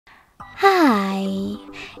Hi!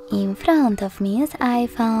 In front of me is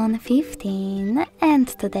iPhone 15 and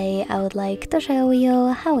today I would like to show you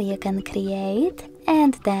how you can create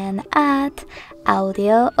and then add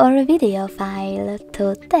audio or video file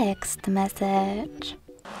to text message.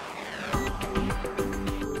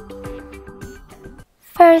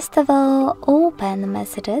 First of all, open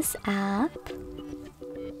Messages app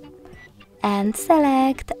and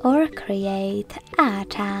select or create a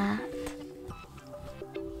chat.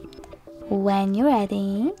 When you're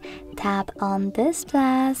ready, tap on this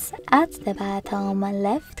plus at the bottom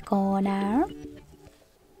left corner.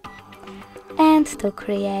 And to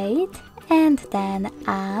create and then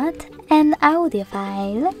add an audio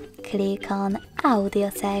file, click on Audio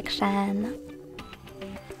section.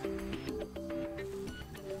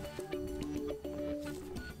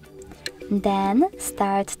 Then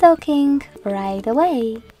start talking right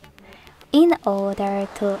away. In order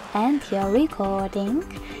to end your recording,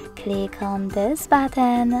 click on this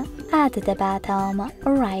button at the bottom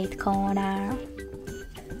right corner.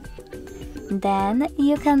 Then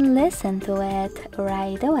you can listen to it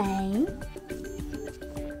right away.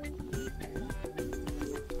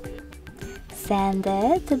 Send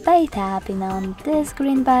it by tapping on this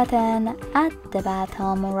green button at the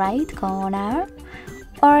bottom right corner,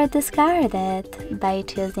 or discard it by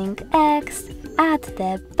choosing X at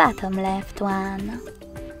the bottom left one.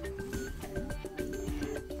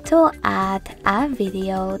 To add a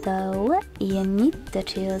video though, you need to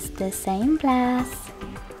choose the same plus.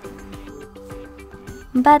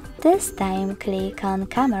 But this time click on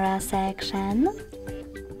Camera section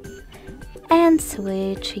and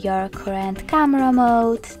switch your current camera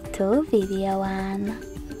mode to video one.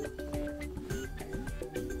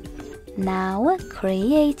 Now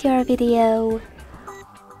create your video.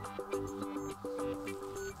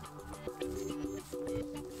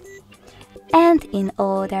 And in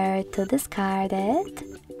order to discard it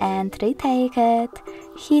and retake it,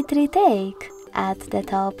 hit retake at the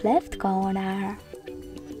top left corner.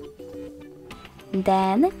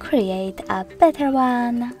 Then create a better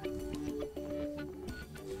one.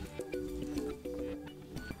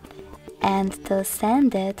 And to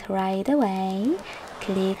send it right away,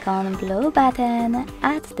 click on blue button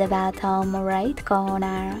at the bottom right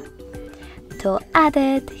corner. To add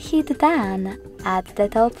it, hit done at the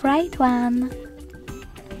top right one.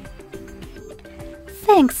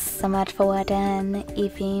 Thanks so much for watching.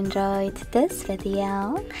 If you enjoyed this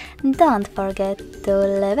video, don't forget to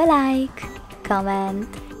leave a like, comment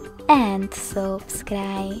and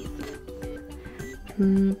subscribe.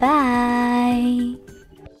 Bye!